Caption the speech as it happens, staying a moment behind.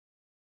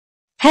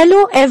Hello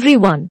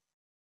everyone.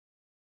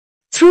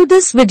 Through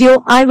this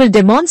video I will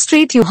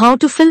demonstrate you how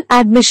to fill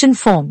admission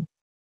form.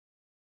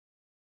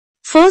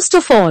 First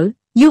of all,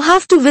 you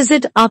have to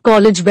visit our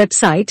college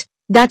website,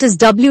 that is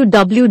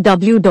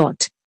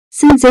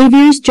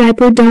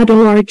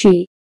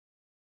www.xaviersjaipur.org.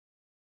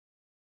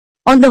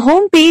 On the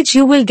home page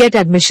you will get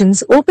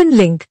admissions open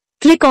link.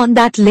 Click on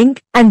that link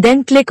and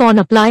then click on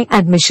apply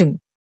admission.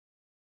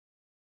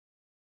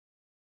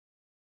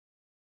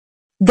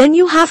 Then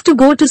you have to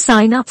go to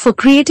sign up for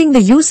creating the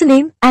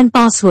username and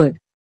password.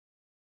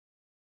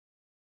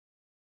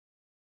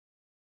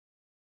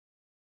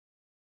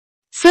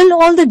 Fill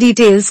all the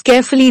details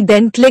carefully,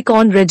 then click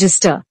on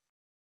register.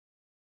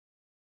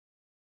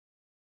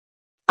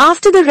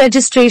 After the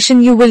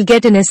registration you will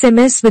get an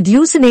SMS with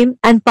username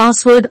and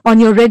password on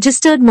your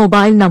registered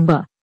mobile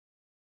number.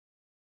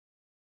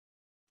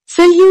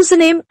 Fill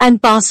username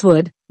and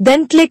password,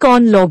 then click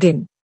on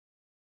login.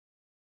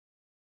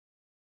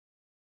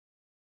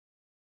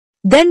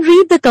 Then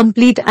read the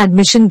complete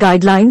admission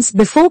guidelines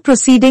before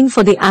proceeding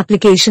for the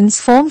applications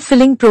form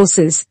filling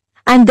process,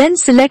 and then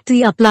select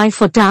the Apply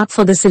for tab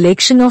for the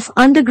selection of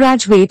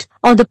undergraduate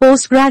or the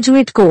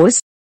postgraduate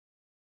course.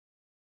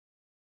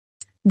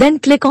 Then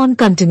click on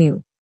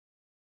Continue.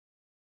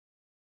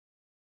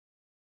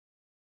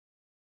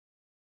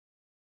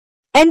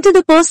 Enter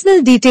the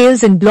personal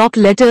details in block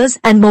letters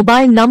and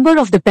mobile number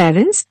of the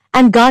parents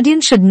and guardian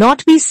should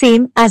not be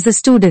same as the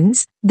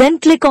students, then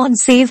click on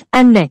Save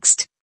and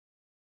Next.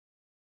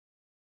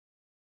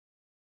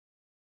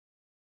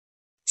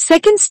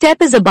 Second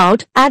step is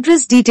about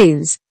address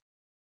details.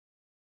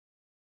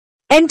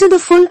 Enter the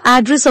full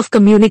address of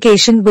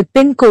communication with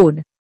PIN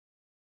code.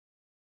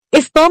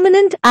 If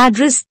permanent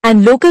address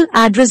and local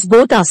address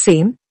both are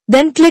same,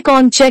 then click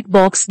on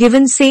checkbox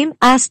given same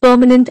as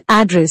permanent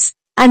address,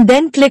 and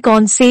then click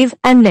on Save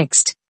and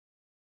Next.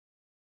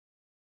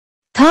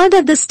 Third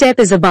of the step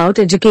is about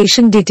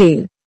education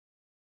detail.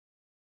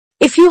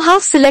 If you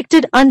have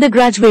selected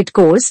undergraduate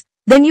course,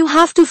 then you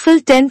have to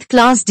fill 10th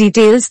class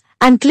details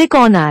and click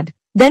on Add.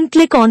 Then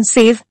click on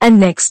Save and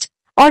Next.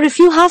 Or if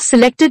you have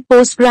selected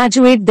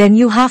postgraduate, then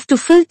you have to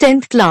fill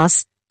 10th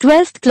class,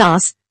 12th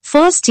class,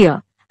 first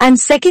year and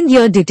second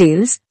year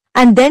details,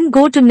 and then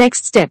go to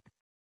next step.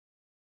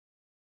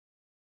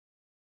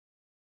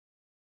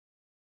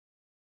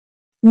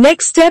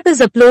 Next step is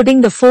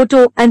uploading the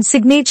photo and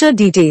signature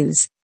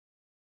details.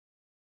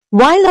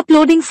 While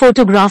uploading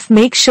photograph,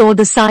 make sure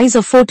the size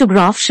of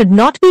photograph should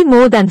not be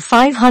more than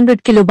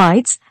 500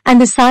 kilobytes and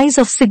the size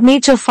of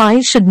signature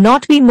file should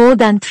not be more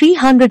than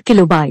 300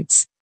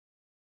 kilobytes.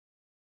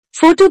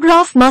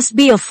 Photograph must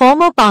be a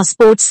former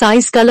passport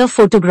size color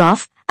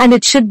photograph and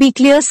it should be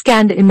clear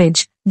scanned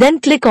image. Then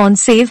click on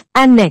Save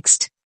and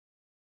Next.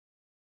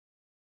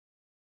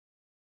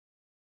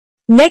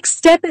 Next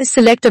step is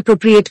select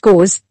appropriate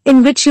course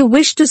in which you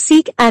wish to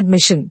seek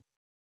admission.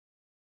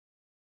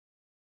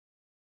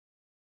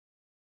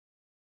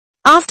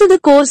 After the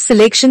course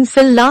selection,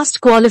 fill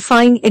last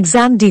qualifying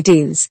exam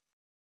details.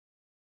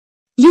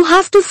 You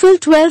have to fill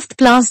 12th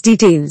class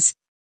details.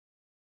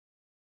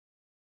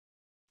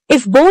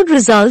 If board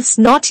results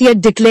not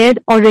yet declared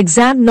or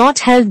exam not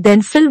held,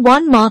 then fill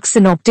 1 marks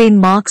in obtain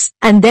marks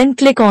and then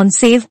click on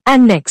Save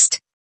and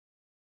Next.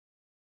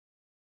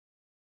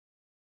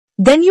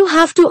 Then you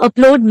have to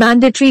upload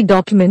mandatory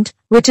document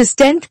which is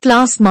 10th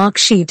class mark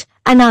sheet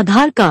and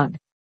Aadhaar card.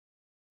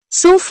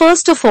 So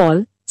first of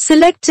all,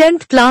 select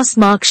 10th class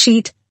mark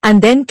sheet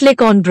and then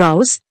click on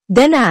Browse,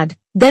 then Add,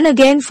 then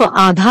again for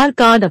Aadhaar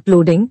card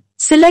uploading,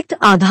 select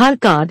Aadhaar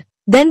card,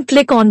 then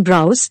click on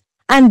Browse,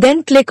 and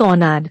then click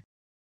on Add.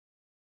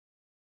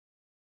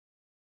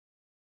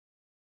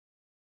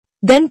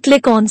 Then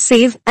click on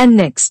Save and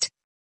Next.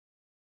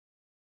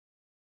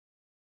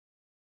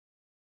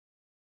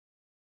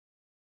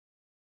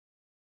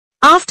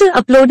 After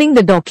uploading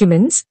the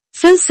documents,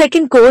 fill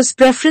second course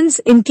preference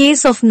in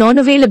case of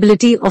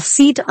non-availability of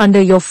seat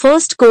under your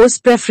first course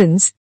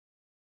preference.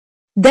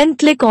 Then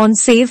click on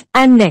Save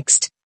and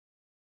Next.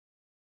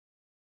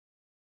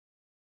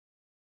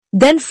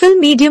 Then fill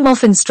medium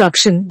of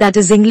instruction, that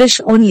is English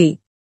only.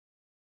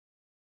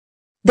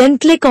 Then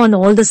click on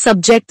all the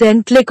subject,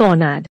 then click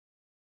on Add.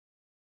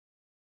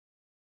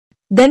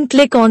 Then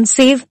click on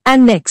Save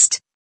and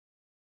Next.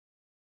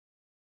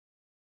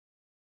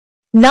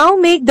 Now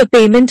make the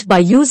payment by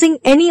using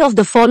any of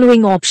the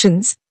following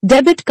options: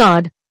 debit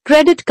card,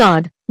 credit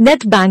card,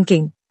 net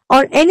banking,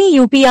 or any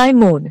UPI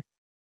mode.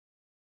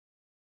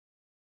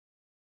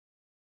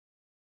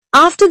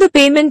 After the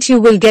payment you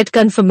will get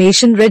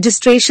confirmation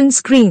registration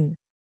screen.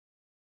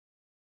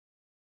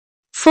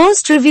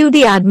 First review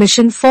the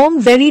admission form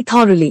very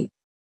thoroughly.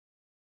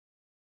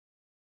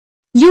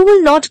 You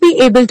will not be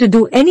able to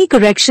do any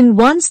correction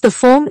once the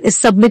form is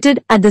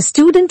submitted at the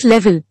student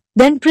level,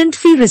 then print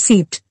fee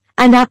receipt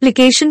and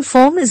application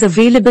form is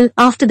available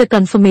after the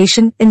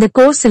confirmation in the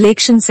course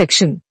selection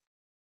section.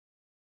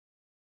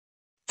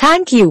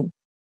 Thank you.